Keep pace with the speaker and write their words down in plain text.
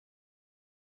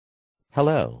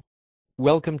Hello.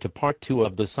 Welcome to part 2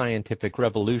 of the Scientific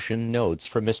Revolution notes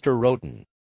from Mr. Roughton.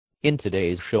 In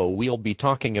today's show we'll be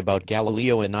talking about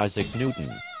Galileo and Isaac Newton.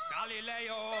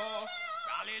 Galileo!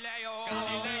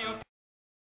 Galileo!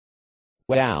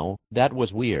 Wow, that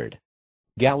was weird.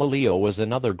 Galileo was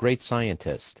another great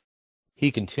scientist.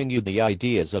 He continued the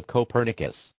ideas of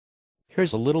Copernicus.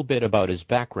 Here's a little bit about his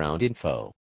background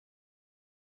info.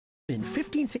 In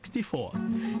 1564,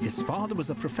 his father was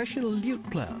a professional lute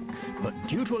player, but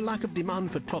due to a lack of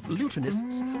demand for top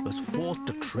lutenists, was forced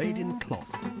to trade in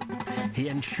cloth. He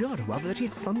ensured, however, that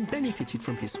his son benefited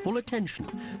from his full attention,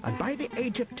 and by the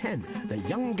age of 10, the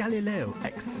young Galileo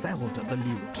excelled at the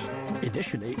lute.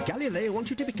 Initially, Galileo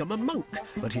wanted to become a monk,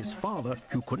 but his father,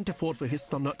 who couldn't afford for his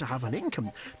son not to have an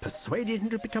income, persuaded him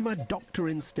to become a doctor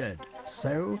instead.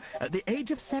 So, at the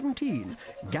age of 17,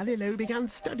 Galileo began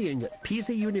studying at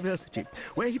Pisa University,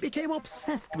 where he became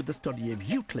obsessed with the study of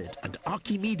Euclid and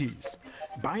Archimedes.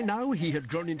 By now, he had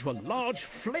grown into a large,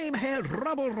 flame-haired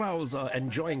rabble-rouser,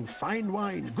 enjoying fine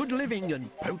wine, good living, and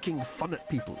poking fun at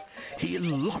people. He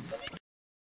loved.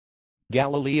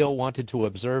 Galileo wanted to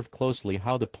observe closely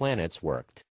how the planets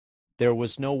worked. There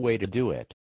was no way to do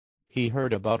it. He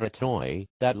heard about a toy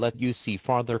that let you see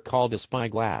farther called a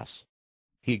spyglass.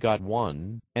 He got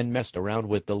one, and messed around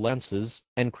with the lenses,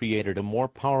 and created a more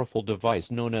powerful device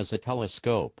known as a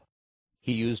telescope.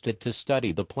 He used it to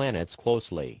study the planets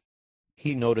closely.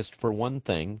 He noticed, for one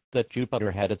thing, that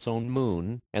Jupiter had its own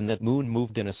moon, and that moon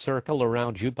moved in a circle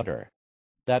around Jupiter.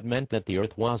 That meant that the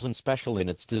Earth wasn't special in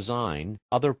its design,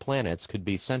 other planets could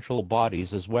be central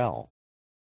bodies as well.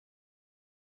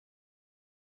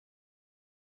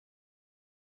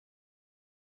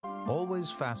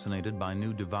 Always fascinated by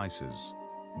new devices,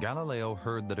 Galileo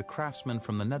heard that a craftsman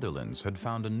from the Netherlands had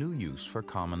found a new use for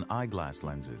common eyeglass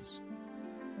lenses.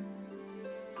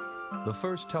 The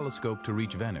first telescope to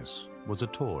reach Venice was a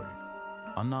toy,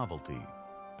 a novelty,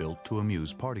 built to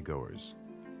amuse partygoers.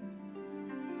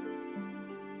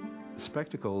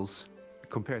 Spectacles,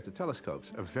 compared to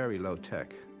telescopes, are very low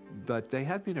tech, but they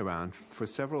had been around for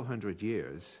several hundred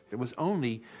years. It was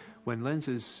only when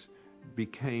lenses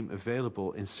became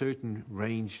available in certain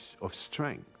range of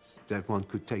strengths that one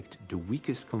could take the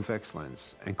weakest convex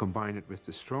lens and combine it with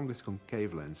the strongest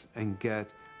concave lens and get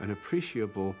an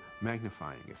appreciable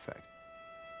magnifying effect.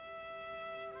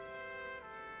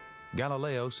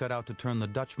 Galileo set out to turn the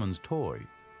Dutchman's toy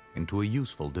into a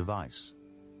useful device.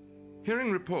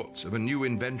 Hearing reports of a new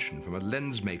invention from a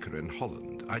lens maker in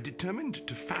Holland, I determined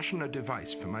to fashion a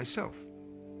device for myself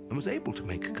and was able to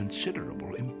make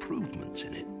considerable improvements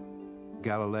in it.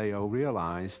 Galileo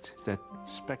realized that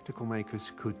spectacle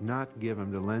makers could not give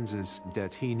him the lenses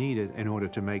that he needed in order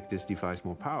to make this device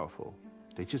more powerful.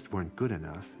 They just weren't good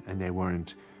enough, and they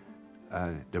weren't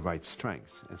the right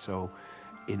strength. And so,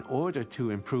 in order to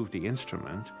improve the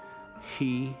instrument,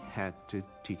 he had to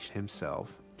teach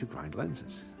himself to grind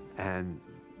lenses. And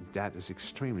that is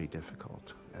extremely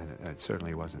difficult, and it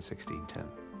certainly was in 1610.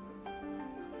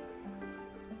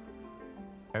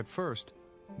 At first,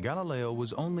 Galileo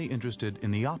was only interested in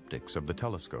the optics of the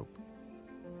telescope.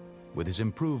 With his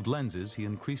improved lenses, he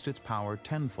increased its power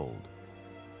tenfold.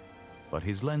 But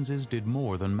his lenses did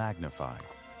more than magnify.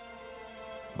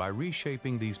 By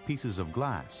reshaping these pieces of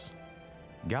glass,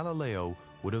 Galileo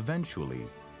would eventually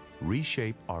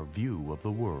reshape our view of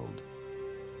the world.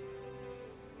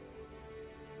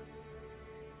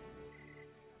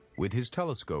 With his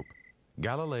telescope,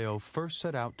 Galileo first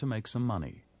set out to make some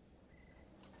money.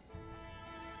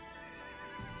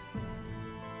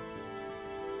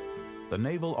 The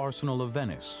naval arsenal of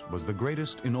Venice was the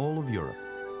greatest in all of Europe.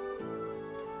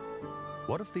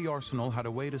 What if the arsenal had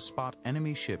a way to spot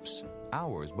enemy ships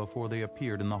hours before they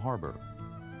appeared in the harbor?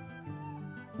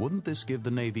 Wouldn't this give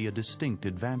the Navy a distinct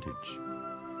advantage?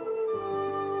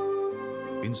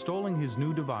 Installing his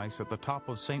new device at the top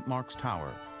of St. Mark's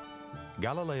Tower,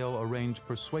 Galileo arranged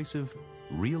persuasive,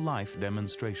 real-life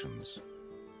demonstrations.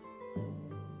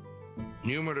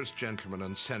 Numerous gentlemen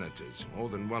and senators more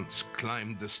than once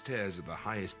climbed the stairs of the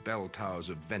highest bell towers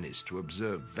of Venice to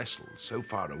observe vessels so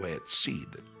far away at sea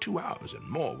that 2 hours and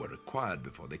more were required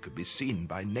before they could be seen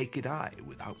by naked eye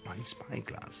without my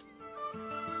spyglass.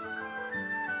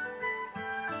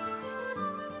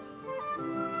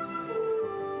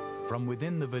 From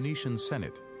within the Venetian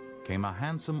Senate came a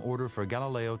handsome order for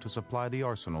Galileo to supply the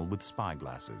arsenal with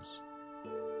spyglasses.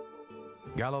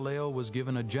 Galileo was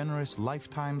given a generous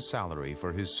lifetime salary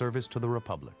for his service to the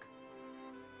Republic.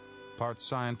 Part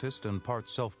scientist and part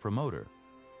self-promoter,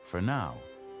 for now,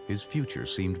 his future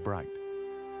seemed bright.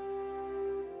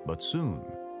 But soon,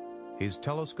 his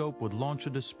telescope would launch a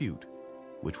dispute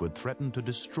which would threaten to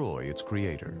destroy its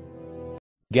creator.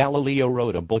 Galileo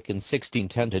wrote a book in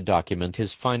 1610 to document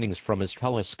his findings from his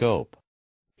telescope.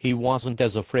 He wasn't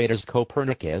as afraid as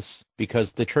Copernicus,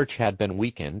 because the Church had been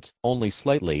weakened, only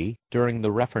slightly, during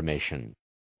the Reformation.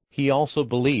 He also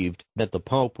believed that the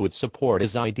Pope would support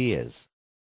his ideas.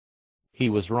 He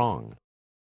was wrong.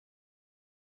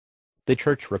 The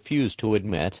Church refused to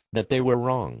admit that they were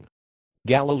wrong.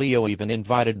 Galileo even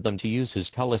invited them to use his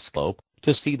telescope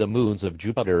to see the moons of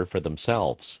Jupiter for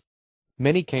themselves.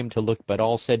 Many came to look, but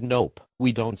all said, "Nope,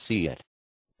 we don't see it."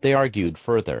 They argued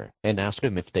further and asked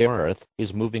him, "If the Earth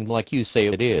is moving like you say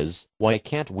it is, why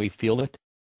can't we feel it?"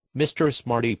 Mr.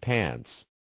 Smarty Pants.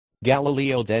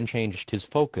 Galileo then changed his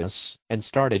focus and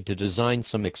started to design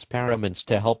some experiments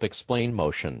to help explain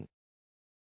motion.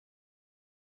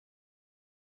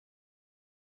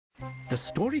 The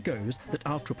story goes that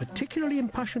after a particularly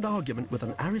impassioned argument with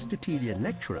an Aristotelian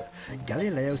lecturer,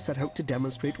 Galileo set out to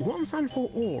demonstrate once and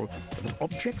for all that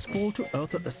objects fall to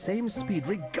Earth at the same speed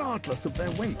regardless of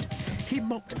their weight. He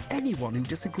mocked anyone who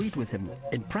disagreed with him.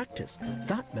 In practice,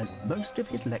 that meant most of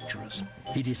his lecturers.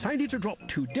 He decided to drop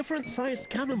 2 different-sized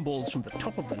cannonballs from the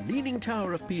top of the Leaning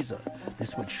Tower of Pisa.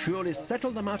 This would surely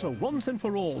settle the matter once and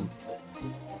for all.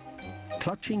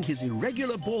 Clutching his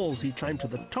irregular balls, he climbed to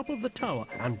the top of the tower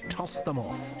and tossed them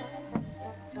off.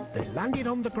 They landed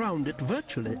on the ground at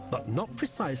virtually, but not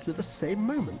precisely the same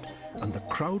moment, and the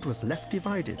crowd was left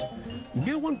divided.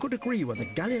 No one could agree whether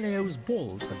Galileo's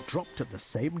balls had dropped at the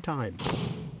same time.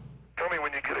 Tell me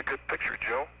when you get a good picture,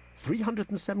 Joe.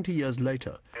 370 years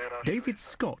later, David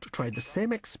Scott tried the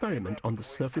same experiment on the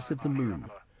surface of the moon.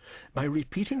 By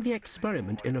repeating the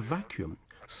experiment in a vacuum,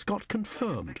 Scott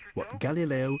confirmed what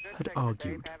Galileo had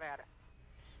argued.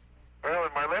 Well,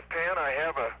 in my left hand I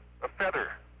have a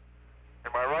feather.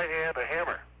 In my right hand a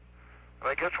hammer. And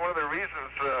I guess one of the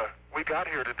reasons we got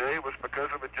here today was because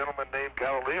of a gentleman named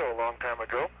Galileo a long time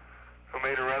ago who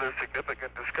made a rather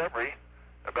significant discovery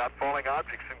about falling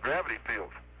objects in gravity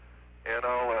fields. And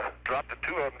I'll drop the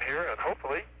 2 of them here and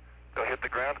hopefully they'll hit the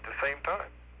ground at the same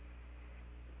time.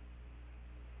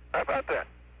 How about that?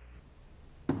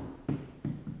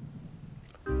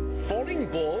 Falling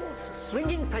balls,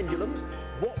 swinging pendulums,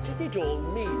 what does it all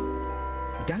mean?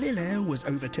 Galileo was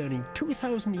overturning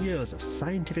 2,000 years of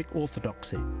scientific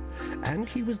orthodoxy, and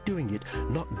he was doing it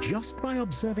not just by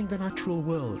observing the natural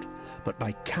world, but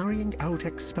by carrying out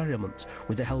experiments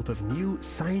with the help of new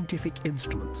scientific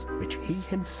instruments which he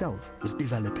himself was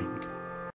developing.